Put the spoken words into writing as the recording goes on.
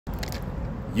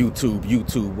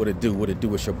YouTube, what it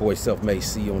do? It's your boy Self-Made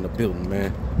CEO in the building,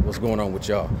 man. What's going on with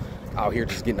y'all? Out here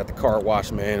just getting at the car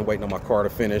wash, man, waiting on my car to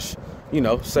finish. You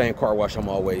know, same car wash I'm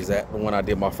always at, the one I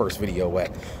did my first video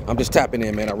at. I'm just tapping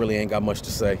in, man. I really ain't got much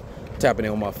to say. Tapping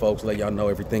in with my folks, let y'all know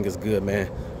everything is good,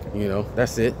 man. You know,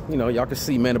 that's it. You know, y'all can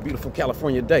see, man, a beautiful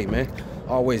California day, man.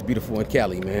 Always beautiful in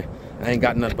Cali, man. I ain't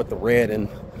got nothing but the red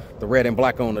and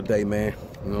black on today, man.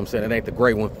 You know what I'm saying? It ain't the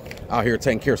gray one. Out here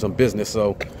taking care of some business.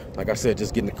 So, like I said,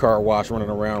 just getting the car washed, running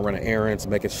around, running errands,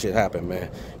 making shit happen, man.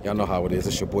 Y'all know how it is.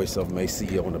 It's your boy Self-Made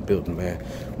CEO in the building, man.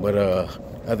 But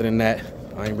other than that,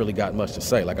 I ain't really got much to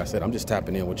say. Like I said, I'm just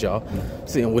tapping in with y'all,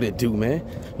 seeing what it do, man.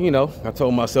 You know, I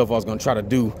told myself I was gonna try to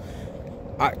do.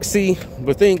 See,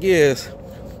 the thing is,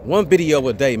 one video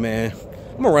a day, man.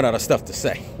 I'm gonna run out of stuff to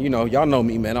say. You know, y'all know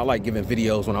me, man. I like giving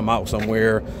videos when I'm out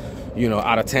somewhere, you know,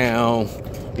 out of town,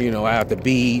 you know, out at the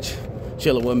beach,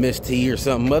 chilling with Miss T or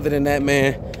something. Other than that,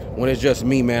 man, when it's just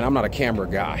me, man, I'm not a camera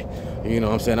guy. You know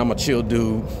what I'm saying? I'm a chill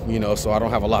dude, you know, so I don't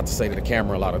have a lot to say to the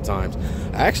camera a lot of times.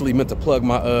 I actually meant to plug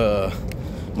my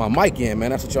my mic in,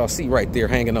 man. That's what y'all see right there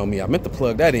hanging on me. I meant to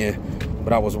plug that in,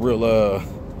 but I was real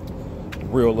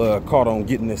caught on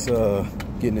getting this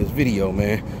video,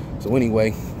 man. So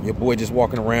anyway, your boy just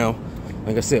walking around,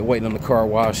 like I said, waiting on the car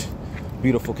wash.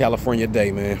 Beautiful California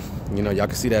day, man. You know, y'all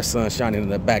can see that sun shining in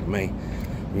the back, man.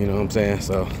 You know what I'm saying?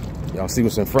 So y'all see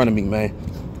what's in front of me, man.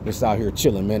 Just out here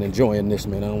chilling, man, enjoying this,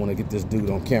 man. I don't want to get this dude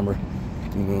on camera.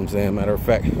 You know what I'm saying? Matter of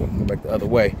fact, go back the other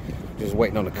way. Just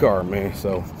waiting on the car, man.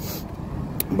 So,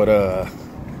 but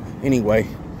anyway,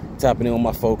 tapping in with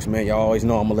my folks, man. Y'all always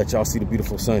know I'm gonna let y'all see the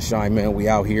beautiful sunshine, man. We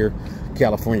out here,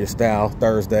 California style,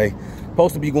 Thursday.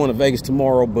 Supposed to be going to Vegas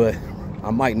tomorrow, but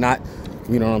I might not.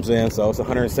 You know what I'm saying? So it's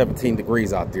 117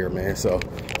 degrees out there, man. So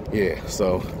yeah,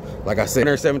 so like I said,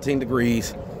 117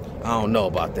 degrees. I don't know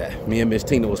about that. Me and Miss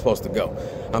Tina was supposed to go.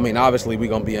 I mean, obviously we're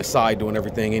gonna be inside doing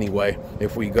everything anyway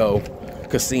if we go.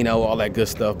 Casino, all that good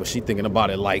stuff, but she thinking about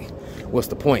it like, what's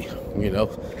the point? You know,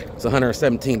 it's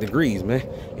 117 degrees, man.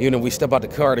 Even if we step out the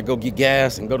car to go get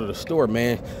gas and go to the store,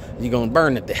 man, you're gonna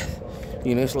burn to death.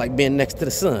 You know, it's like being next to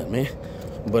the sun, man.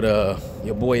 But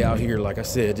your boy out here, like I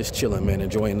said, just chilling, man,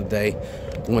 enjoying the day.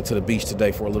 Went to the beach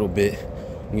today for a little bit,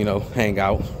 you know, hang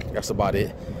out. That's about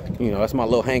it. You know, that's my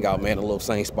little hangout, man, a little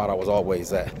same spot I was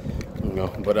always at. You know,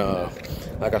 but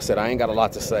like I said, I ain't got a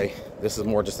lot to say. This is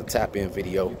more just a tap-in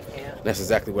video. That's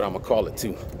exactly what I'm gonna call it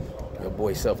too. Your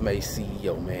boy Self-Made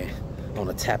CEO, man, on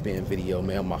a tap-in video,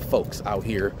 man. My folks out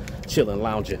here chilling,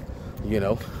 lounging, you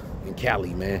know, in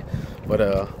Cali, man. But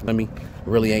I mean,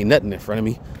 really ain't nothing in front of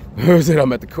me.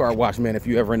 I'm at the car wash, man. If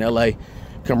you ever in LA,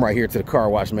 come right here to the car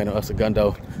wash, man, in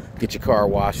Segundo. Get your car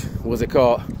wash. What's it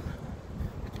called?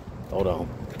 Hold on.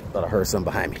 Thought I heard something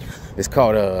behind me. It's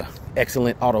called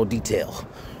Excellent Auto Detail.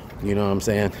 You know what I'm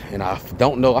saying? And I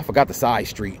don't know, I forgot the side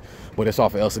street, but it's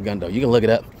off of El Segundo. You can look it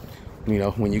up, you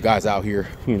know, when you guys out here,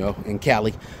 you know, in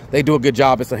Cali. They do a good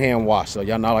job. It's a hand wash. So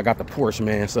y'all know I got the Porsche,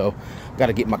 man. So got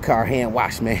to get my car hand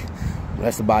washed, man.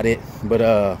 That's about it. But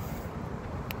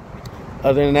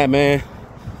other than that, man,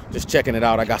 just checking it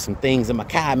out. I got some things in my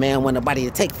car, man. Want nobody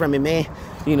to take from me, man.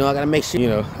 You know, I gotta make sure, you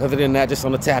know, other than that, just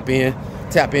on the tap-in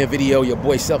video, your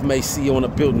boy Self-Made CEO in the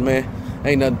building, man.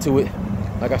 Ain't nothing to it.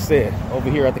 Like I said, over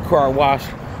here at the car wash,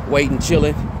 waiting,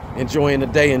 chilling, enjoying the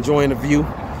day, enjoying the view.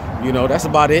 You know, that's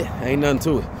about it. Ain't nothing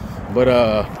to it. But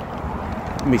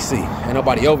let me see. Ain't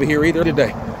nobody over here either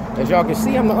today. As y'all can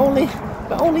see, I'm the only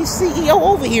CEO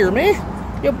over here,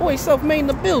 man. Your boy Self-Made in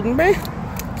the building, man.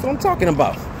 That's what I'm talking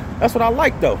about. That's what I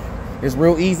like, though. It's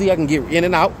real easy. I can get in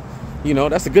and out. You know,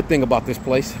 that's a good thing about this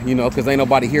place, you know, because ain't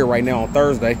nobody here right now on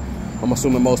Thursday. I'm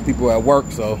assuming most people are at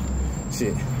work, so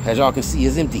shit, as y'all can see,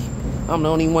 it's empty. I'm the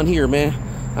only one here, man.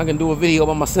 I can do a video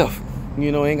by myself.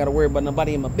 You know, I ain't got to worry about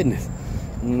nobody in my business.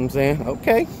 You know what I'm saying?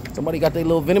 Okay. Somebody got their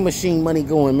little vending machine money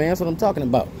going, man. That's what I'm talking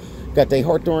about. Got their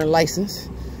Hawthorne license.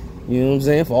 You know what I'm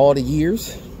saying? For all the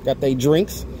years. Got their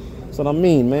drinks. That's what I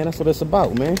mean, man. That's what it's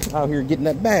about, man. Out here getting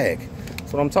that bag.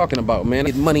 That's what I'm talking about, man.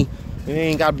 Getting money. And they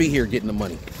ain't got to be here getting the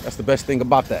money. That's the best thing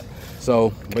about that.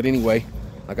 So, but anyway,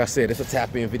 like I said, it's a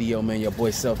tap-in video, man. Your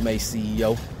boy Self-Made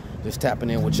CEO. Just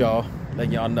tapping in with y'all.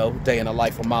 Letting y'all know day in the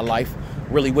life of my life.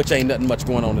 Really, which ain't nothing much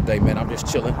going on today, man. I'm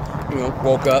just chilling. You know,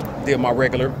 woke up, did my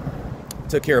regular.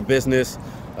 Took care of business.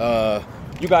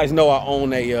 You guys know I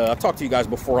own I talked to you guys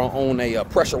before, I own a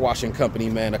pressure washing company,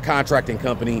 man, a contracting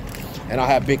company. And I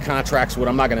have big contracts with,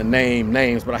 I'm not gonna name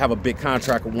names, but I have a big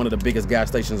contract with one of the biggest gas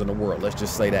stations in the world. Let's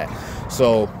just say that.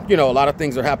 So, you know, a lot of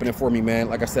things are happening for me, man.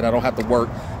 Like I said, I don't have to work.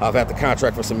 I've had the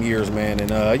contract for some years, man.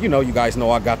 And, you know, you guys know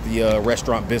I got the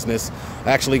restaurant business.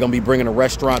 Actually gonna be bringing the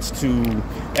restaurants to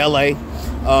LA.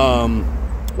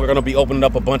 we're gonna be opening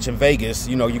up a bunch in Vegas.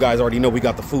 You know, you guys already know we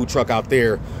got the food truck out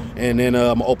there, and then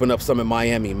I'm gonna open up some in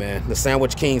Miami, man. The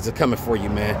Sandwich Kings are coming for you,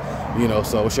 man. You know,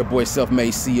 so it's your boy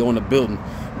Self-Made CEO in the building.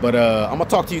 But I'm gonna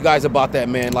talk to you guys about that,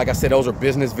 man. Like I said, those are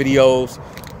business videos,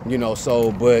 you know.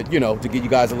 So, but you know, to give you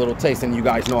guys a little taste, and you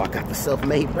guys know I got the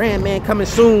Self-Made brand, man, coming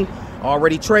soon.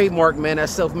 Already trademarked, man. That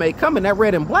Self-Made coming. That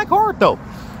red and black hard though.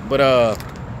 But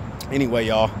anyway,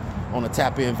 y'all, on the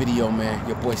tap in video, man,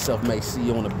 your boy Self-Made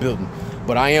CEO in the building.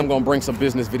 But I am gonna bring some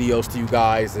business videos to you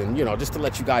guys, and you know, just to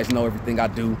let you guys know everything I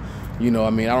do. You know,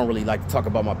 I mean, I don't really like to talk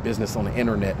about my business on the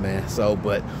internet, man. So,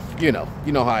 but you know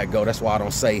how I go. That's why I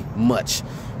don't say much.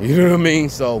 You know what I mean?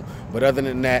 So, but other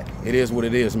than that, it is what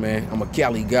it is, man. I'm a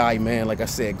Cali guy, man. Like I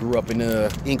said, grew up in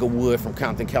Inglewood from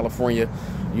Compton, California.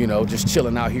 You know, just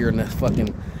chilling out here in the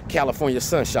fucking California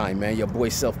sunshine, man. Your boy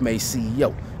Self-Made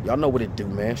CEO. Y'all know what it do,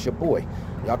 man. It's your boy.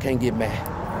 Y'all can't get mad.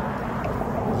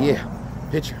 Yeah,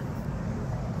 picture.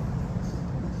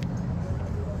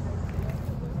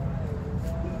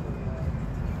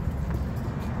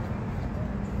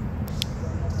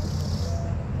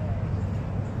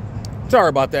 Sorry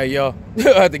about that, y'all. I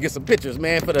had to get some pictures,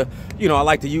 man, for the, you know, I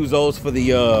like to use those for the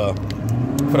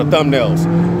thumbnails.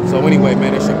 So anyway,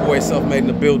 man, it's your boy Self-Made in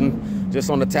the building. Just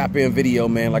on the tap in video,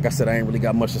 man. Like I said, I ain't really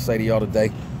got much to say to y'all today.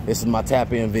 This is my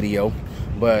tap in video,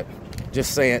 but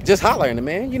just saying, just hollering,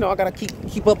 man. You know, I gotta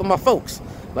keep up with my folks.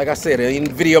 Like I said,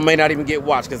 the video may not even get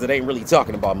watched because it ain't really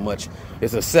talking about much.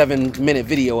 It's a 7-minute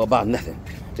video about nothing.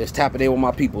 Just tapping in with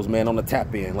my peoples, man, on the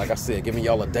tap in. Like I said, giving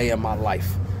y'all a day in my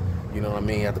life. You know what I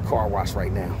mean? At the car wash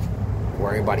right now,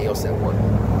 where everybody else at work,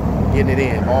 getting it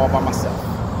in all by myself.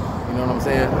 You know what I'm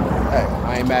saying? Hey,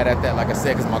 I ain't mad at that. Like I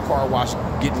said, because my car wash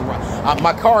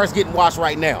my car is getting washed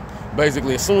right now.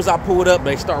 Basically, as soon as I pull it up,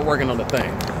 they start working on the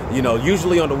thing. You know,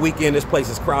 usually on the weekend, this place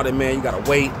is crowded, man. You gotta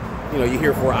wait. You know, you're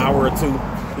here for an hour or two.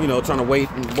 You know, trying to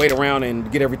wait around and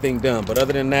get everything done. But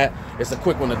other than that, it's a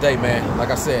quick one today, man. Like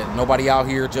I said, nobody out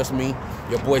here, just me.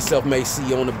 Your boy Self-Made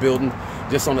CEO in the building.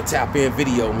 Just on the tap in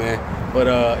video, man.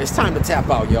 But it's time to tap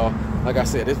out, y'all. Like I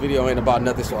said, this video ain't about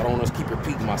nothing, so I don't want to keep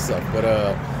repeating myself. But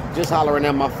just hollering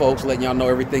at my folks, letting y'all know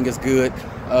everything is good.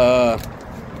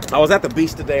 I was at the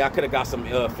beach today. I could have got some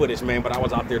footage, man, but I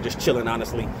was out there just chilling,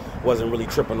 honestly. Wasn't really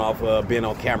tripping off being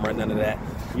on camera, none of that,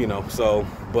 you know. So,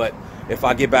 but if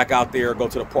I get back out there, go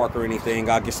to the park or anything,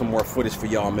 I'll get some more footage for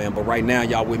y'all, man. But right now,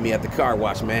 y'all with me at the car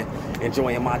wash, man.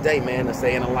 Enjoying my day, man. Let's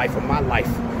say in the life of my life.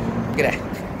 Look at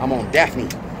that. I'm on Daphne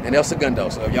and El Segundo.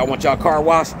 So if y'all want y'all car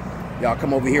wash, y'all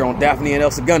come over here on Daphne and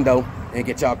El Segundo and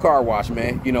get y'all car wash,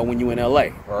 man. You know, when you in LA.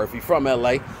 Or if you're from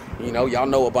LA, you know, y'all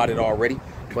know about it already.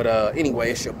 But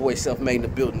anyway, it's your boy Self-Made in the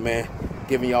building, man.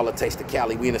 Giving y'all a taste of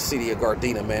Cali. We in the city of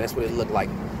Gardena, man. That's what it look like.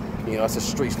 You know, that's what the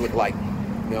streets look like.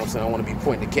 You know what I'm saying? I want to be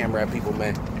pointing the camera at people,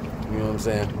 man. You know what I'm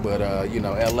saying? But, you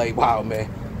know, LA, wow,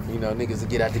 man. You know, niggas will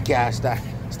get out the gas,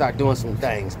 start doing some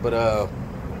things. But,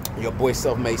 your boy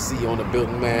Self-Made CEO in the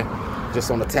building, man. Just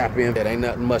on the tap in. It ain't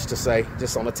nothing much to say.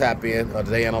 Just on the tap in. A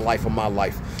day in the life of my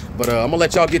life. But I'm gonna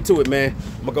let y'all get to it, man.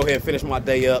 I'm gonna go ahead and finish my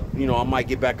day up. You know, I might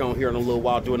get back on here in a little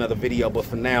while, do another video. But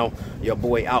for now, your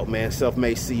boy out, man.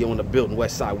 Self-Made CEO in the building.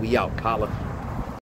 West Side, we out. Holla.